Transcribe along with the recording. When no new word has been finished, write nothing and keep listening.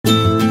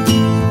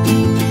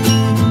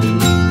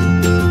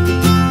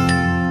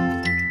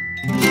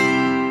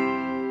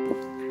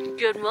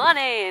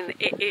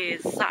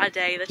is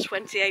Saturday the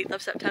 28th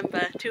of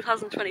September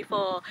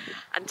 2024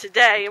 and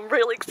today I'm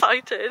really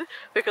excited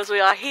because we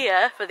are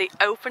here for the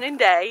opening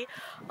day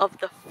of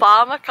the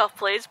Farmer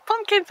Copley's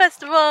Pumpkin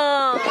Festival!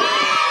 We're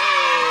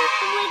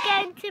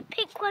going to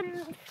pick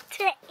one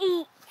to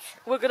eat.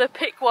 We're going to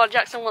pick one.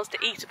 Jackson wants to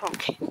eat a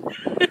pumpkin.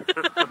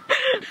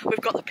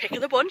 We've got the pick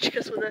of the bunch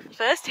because we're the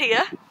first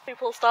here.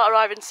 People start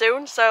arriving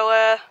soon,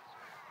 so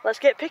let's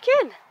get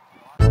picking.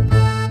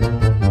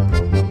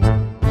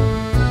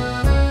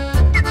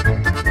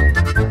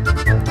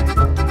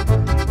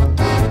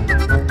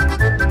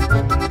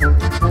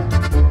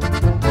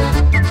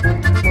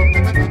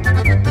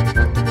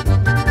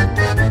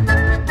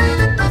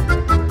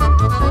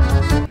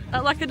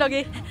 Like a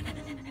doggy.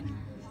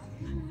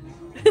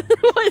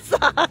 What is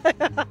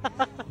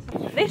that?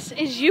 This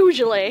is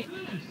usually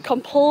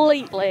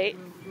completely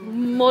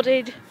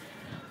muddied.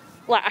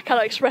 Like, I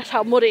cannot express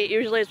how muddy it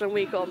usually is when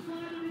we come.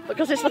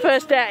 Because it's the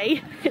first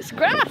day, it's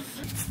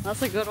grass.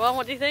 That's a good one.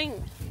 What do you think?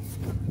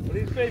 What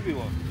is baby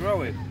one?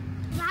 Growing.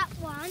 That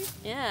one.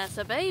 Yeah, it's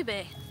a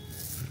baby.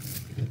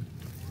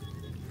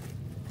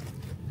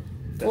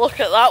 Look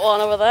at that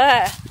one over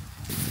there.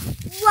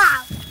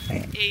 Wow.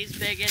 He's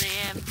big in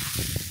him.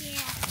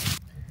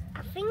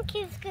 I think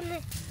it's gonna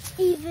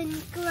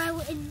even grow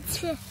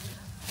into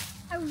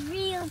a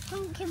real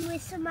pumpkin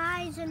with some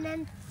eyes and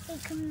then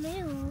it can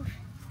move.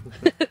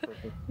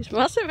 He's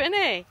massive, isn't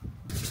he?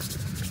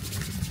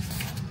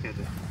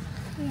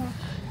 Yeah.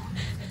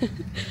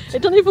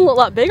 It doesn't even look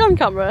that big on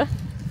camera.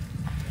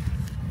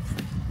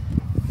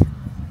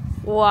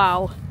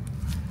 Wow.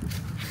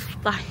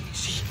 That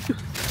is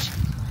huge.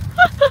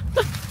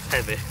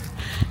 Heavy.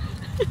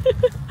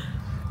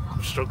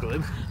 I'm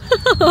struggling.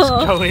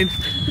 It's going.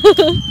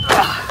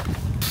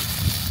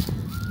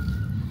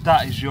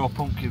 That is your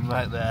pumpkin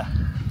right there.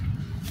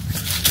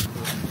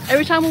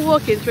 Every time we're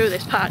walking through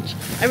this patch,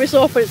 every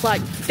so often it's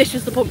like, this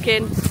is the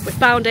pumpkin, we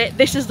found it,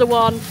 this is the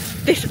one,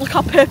 look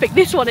how perfect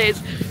this one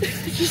is.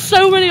 There's just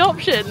so many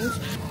options.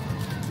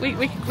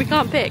 We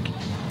can't pick.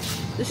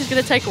 This is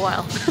going to take a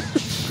while.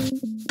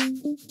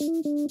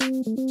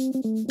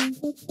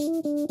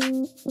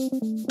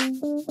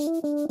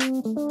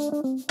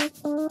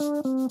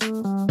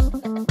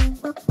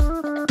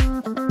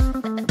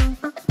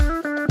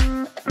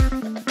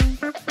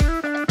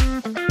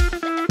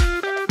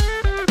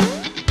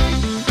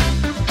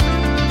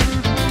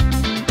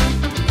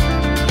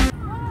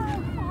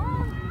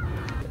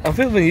 I'm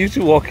feeling you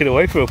two walking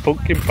away from a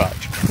pumpkin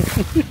patch.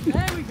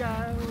 There we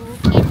go.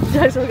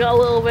 Jackson got a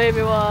little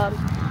baby one.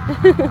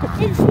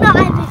 It's not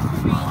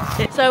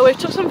everything. So we've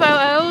took some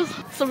photos,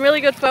 some really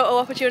good photo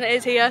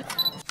opportunities here.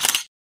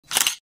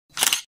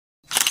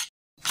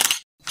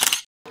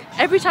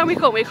 Every time we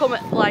come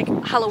at like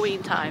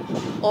Halloween time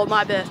or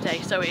my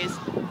birthday, so it is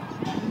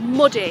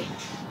muddy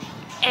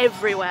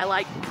everywhere,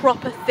 like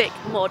proper thick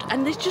mud,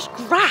 and there's just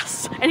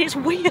grass and it's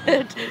weird.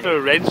 There's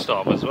a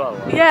rainstorm as well.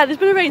 Right? Yeah, there's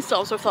been a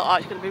rainstorm, so I thought, oh,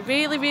 it's going to be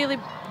really, really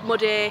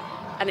muddy,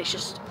 and it's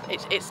just,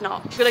 it's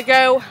not. We're going to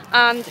go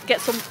and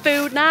get some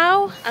food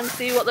now and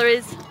see what there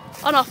is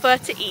on offer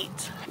to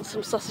eat.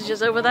 Some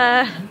sausages over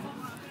there.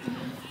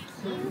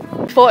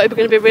 Thought it was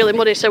going to be really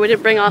muddy, so we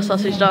didn't bring our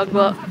sausage dog,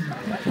 but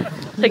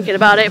thinking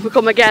about it, if we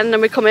come again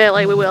and we come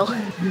early, we will.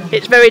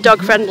 It's very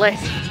dog friendly.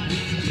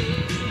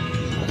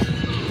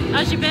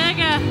 How's your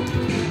burger?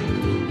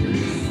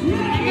 You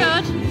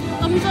good?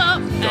 Thumbs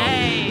up?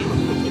 Hey!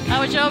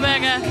 How was your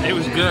burger? It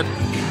was good.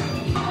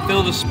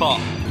 Fill the spot.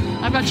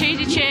 I've got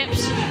cheesy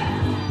chips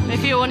with a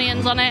few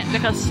onions on it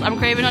because I'm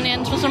craving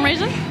onions for some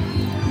reason.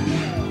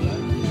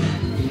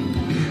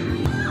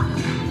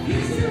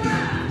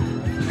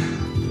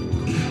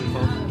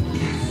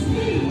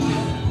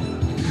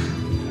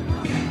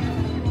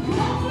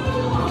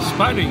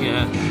 Spider,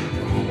 yeah.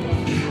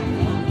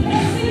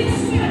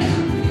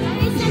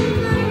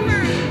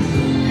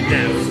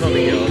 Yeah, it was not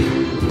yours.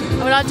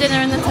 We're at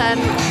dinner in the tent.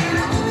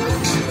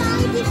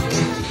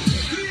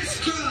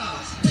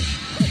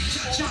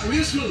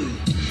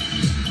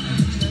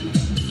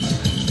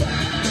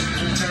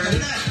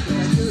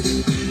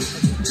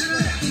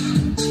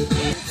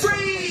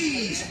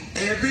 Freeze!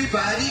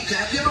 Everybody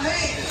clap your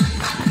hands.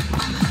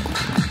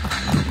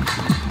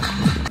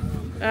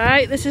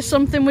 Alright, this is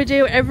something we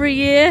do every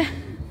year.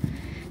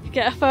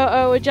 Get a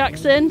photo with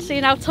Jackson,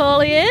 seeing how tall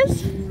he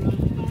is.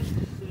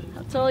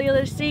 How tall are you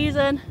this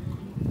season?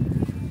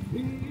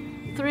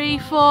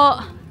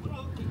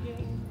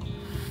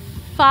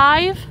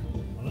 3'5".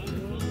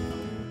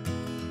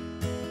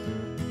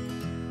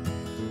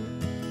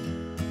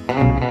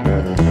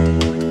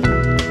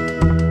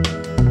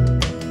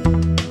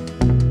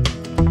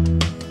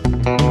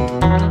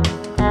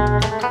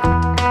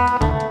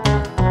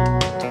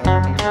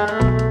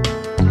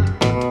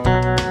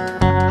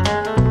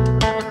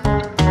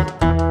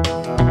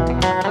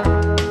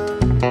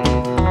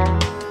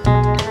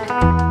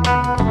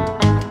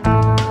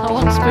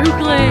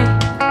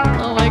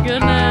 Oh my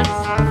goodness.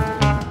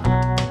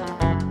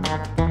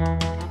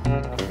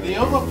 The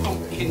other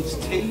pumpkins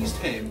teased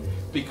him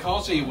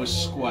because he was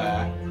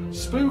square.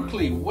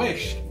 Spookly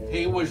wished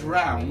he was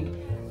round,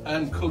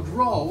 and could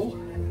roll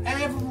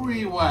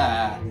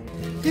everywhere.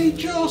 He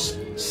just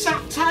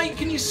sat tight.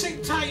 Can you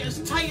sit tight as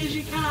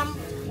you can?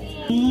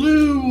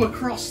 Blew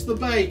across the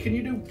bay. Can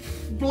you do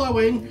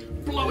blowing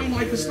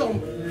like a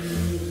storm?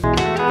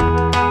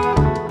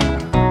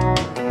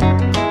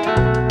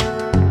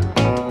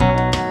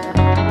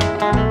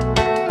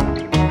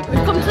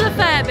 We've come to the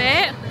fair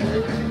bit.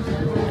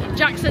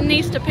 Jackson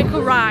needs to pick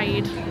a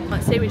ride.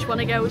 Let's see which one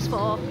he goes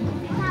for.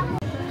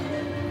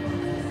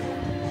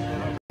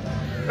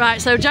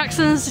 Right, so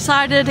Jackson's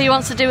decided he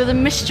wants to do the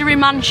Mystery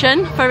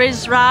Mansion for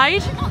his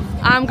ride.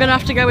 I'm gonna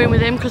have to go in with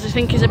him because I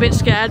think he's a bit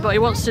scared, but he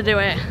wants to do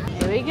it.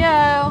 Here we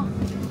go.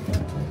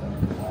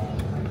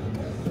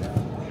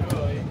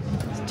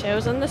 He's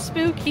chosen the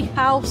spooky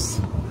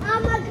house.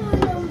 Am I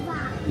going on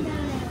that?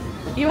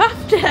 No. You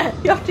have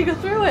to go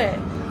through it.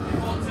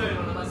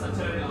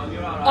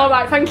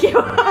 Alright, thank you.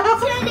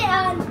 Turn it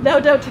on. No,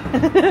 don't.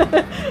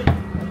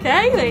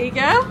 Okay, there you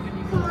go.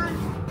 Come on.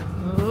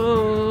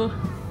 Oh.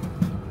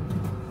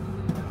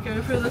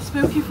 Go through the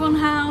spooky fun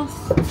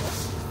house.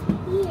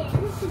 Yeah,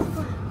 this is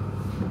fun.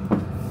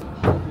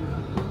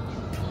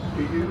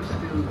 Do you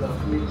still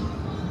love me?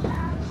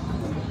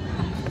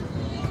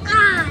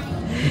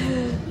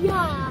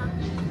 Yeah.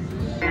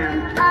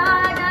 I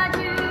got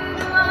you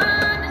to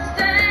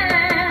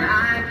understand. I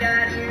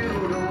got you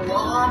to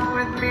walk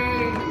with me.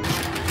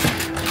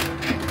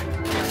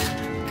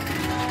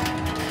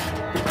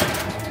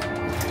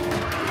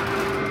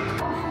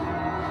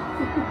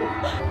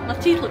 My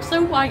teeth look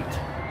so white.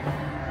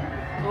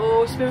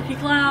 Oh, spooky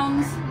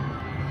clowns.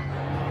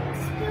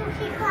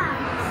 Spooky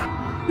clouds.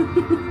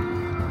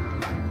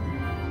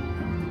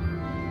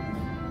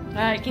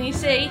 Right, can you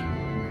see?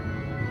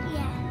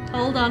 Yeah.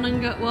 Hold on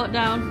and walk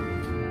down.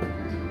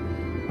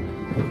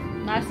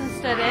 Nice and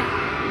steady.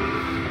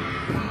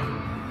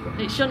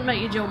 It shouldn't make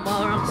you jump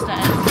while we're on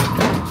stairs.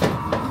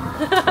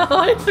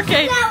 Oh, it's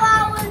okay. No, I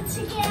want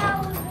to get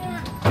out of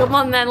it. Come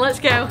on then, let's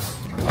go.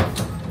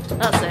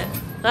 That's it.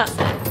 That's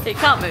it. It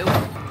can't move.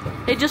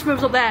 It just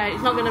moves up there.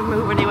 It's not going to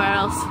move anywhere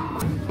else.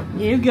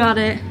 You got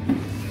it.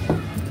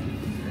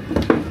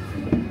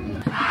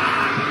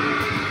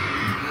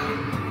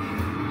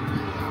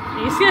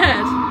 Are you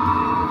scared?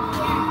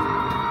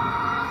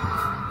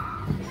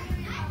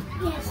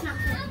 Yeah, it's not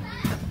good.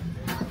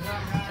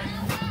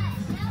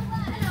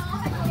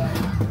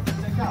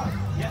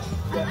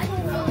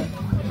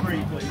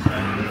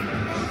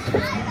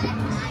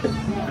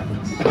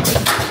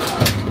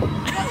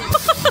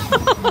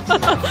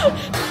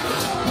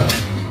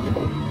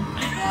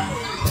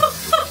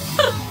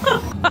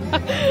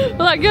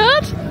 Was that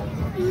good?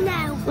 No.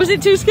 Was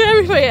it too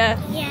scary for you?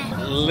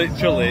 Yeah.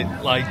 Literally,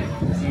 like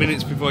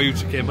minutes before you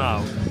came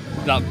out,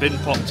 that bin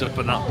popped up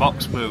and that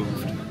box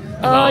moved.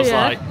 And I was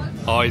like,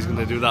 oh, he's going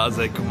to do that as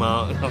they come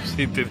out. And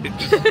obviously he did it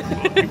just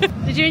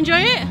Did you enjoy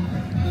it?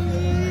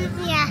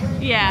 Yeah.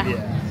 Yeah.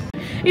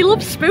 He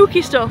loves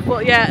spooky stuff,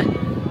 but yeah,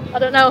 I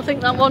don't know, I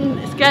think that one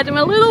scared him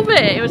a little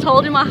bit. He was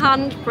holding my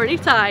hand pretty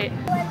tight.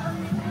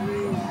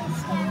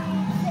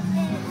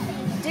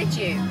 Did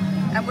you?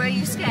 And were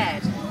you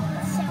scared?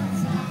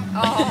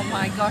 Oh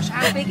my gosh,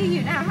 how big are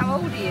you now? How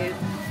old are you?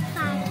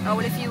 5. Oh,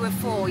 well, if you were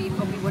 4, you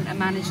probably wouldn't have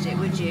managed it,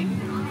 would you?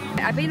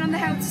 I've been on the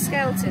Helter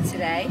Skelter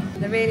today,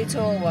 the really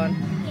tall one.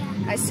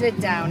 I slid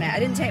down it. I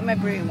didn't take my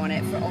broom on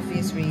it for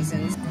obvious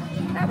reasons.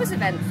 That was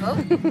eventful.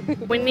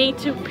 We need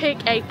to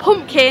pick a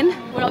pumpkin.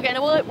 We're not getting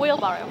a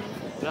wheelbarrow.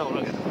 No, we're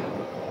not getting it.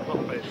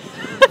 Not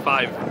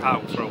paying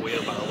 £5 for a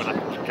wheelbarrow when I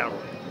can carry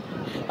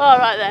it.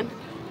 Alright then.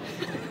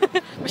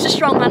 Mr.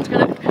 Strongman's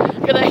gonna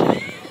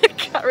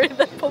carry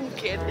the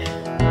pumpkin.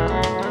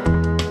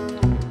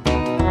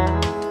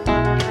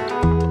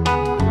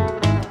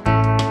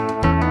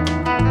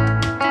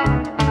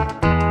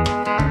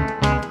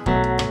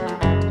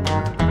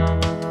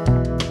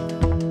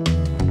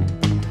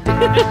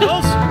 It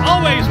does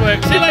always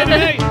work. See you later,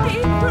 mate.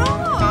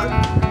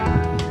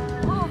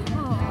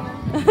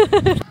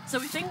 So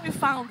we think we've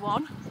found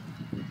one.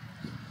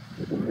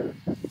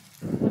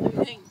 What do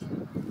we think?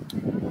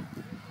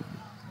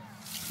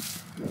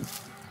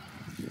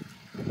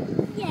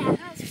 Yeah,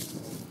 that's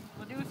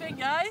What do we think,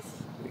 guys?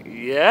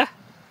 Yeah.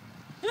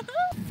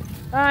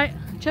 Alright,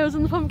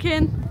 chosen the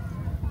pumpkin.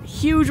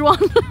 Huge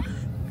one.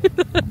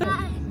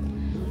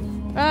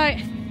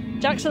 Right,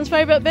 Jackson's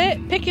favourite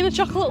bit, picking a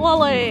chocolate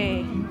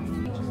lolly.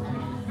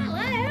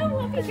 Hello,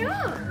 what have you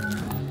got?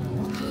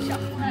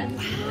 Chocolate.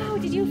 Wow,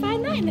 did you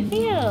find that in the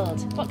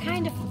field? What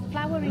kind of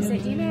flower is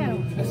it, do you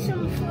know? a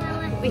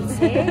sunflower. It is.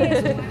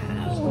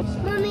 Wow.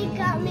 Mummy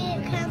got me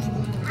it because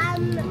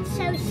I'm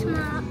so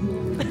smart.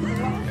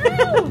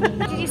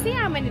 Oh, did you see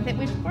how many that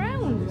we've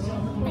grown?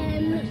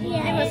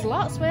 Yeah. There was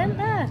lots, weren't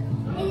there?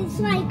 It's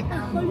like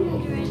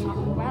 100.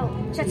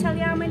 Well, should I tell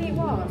you how many it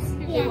was?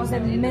 Yeah. It was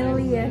 1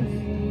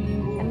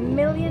 million. 1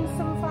 million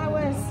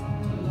sunflowers.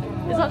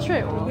 Is that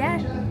true?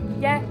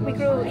 Yeah, we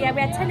grew, we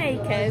had 10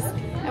 acres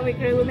and we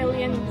grew a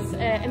million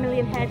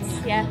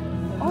heads, yeah.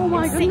 Oh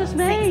my And goodness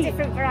me. 6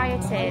 different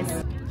varieties.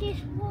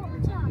 Just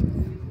walked off.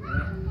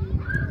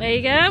 There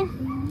you go.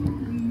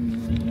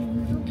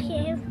 Thank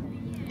you.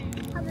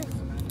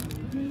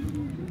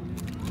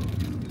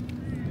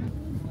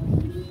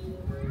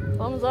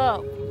 Thumbs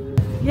up.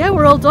 Yeah,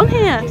 we're all done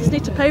here. Just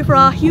need to pay for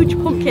our huge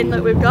pumpkin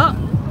that we've got.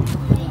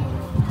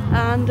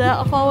 And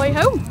off our way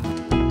home.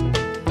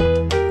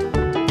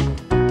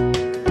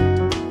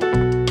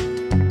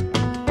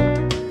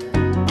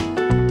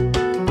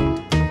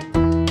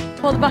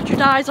 Before the battery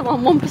dies, I'm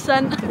on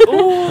 1%.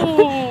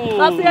 Ooh.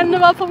 That's the end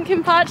of our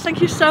pumpkin patch.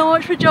 Thank you so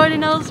much for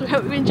joining us. We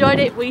hope you enjoyed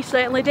it. We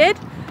certainly did.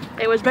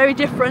 It was very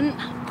different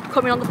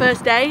coming on the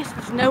first day. So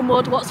there's no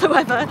mud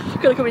whatsoever.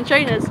 Gonna come in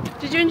trainers.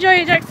 Did you enjoy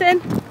it,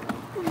 Jackson?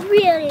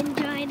 Really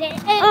enjoyed it.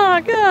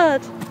 Oh,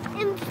 good.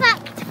 In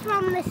fact,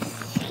 from the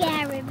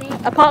scary bit.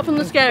 Apart from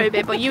the scary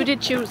bit, but you did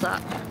choose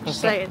that.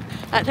 Just saying.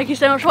 Thank you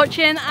so much for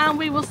watching, and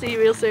we will see you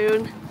real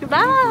soon.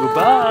 Goodbye.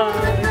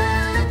 Goodbye.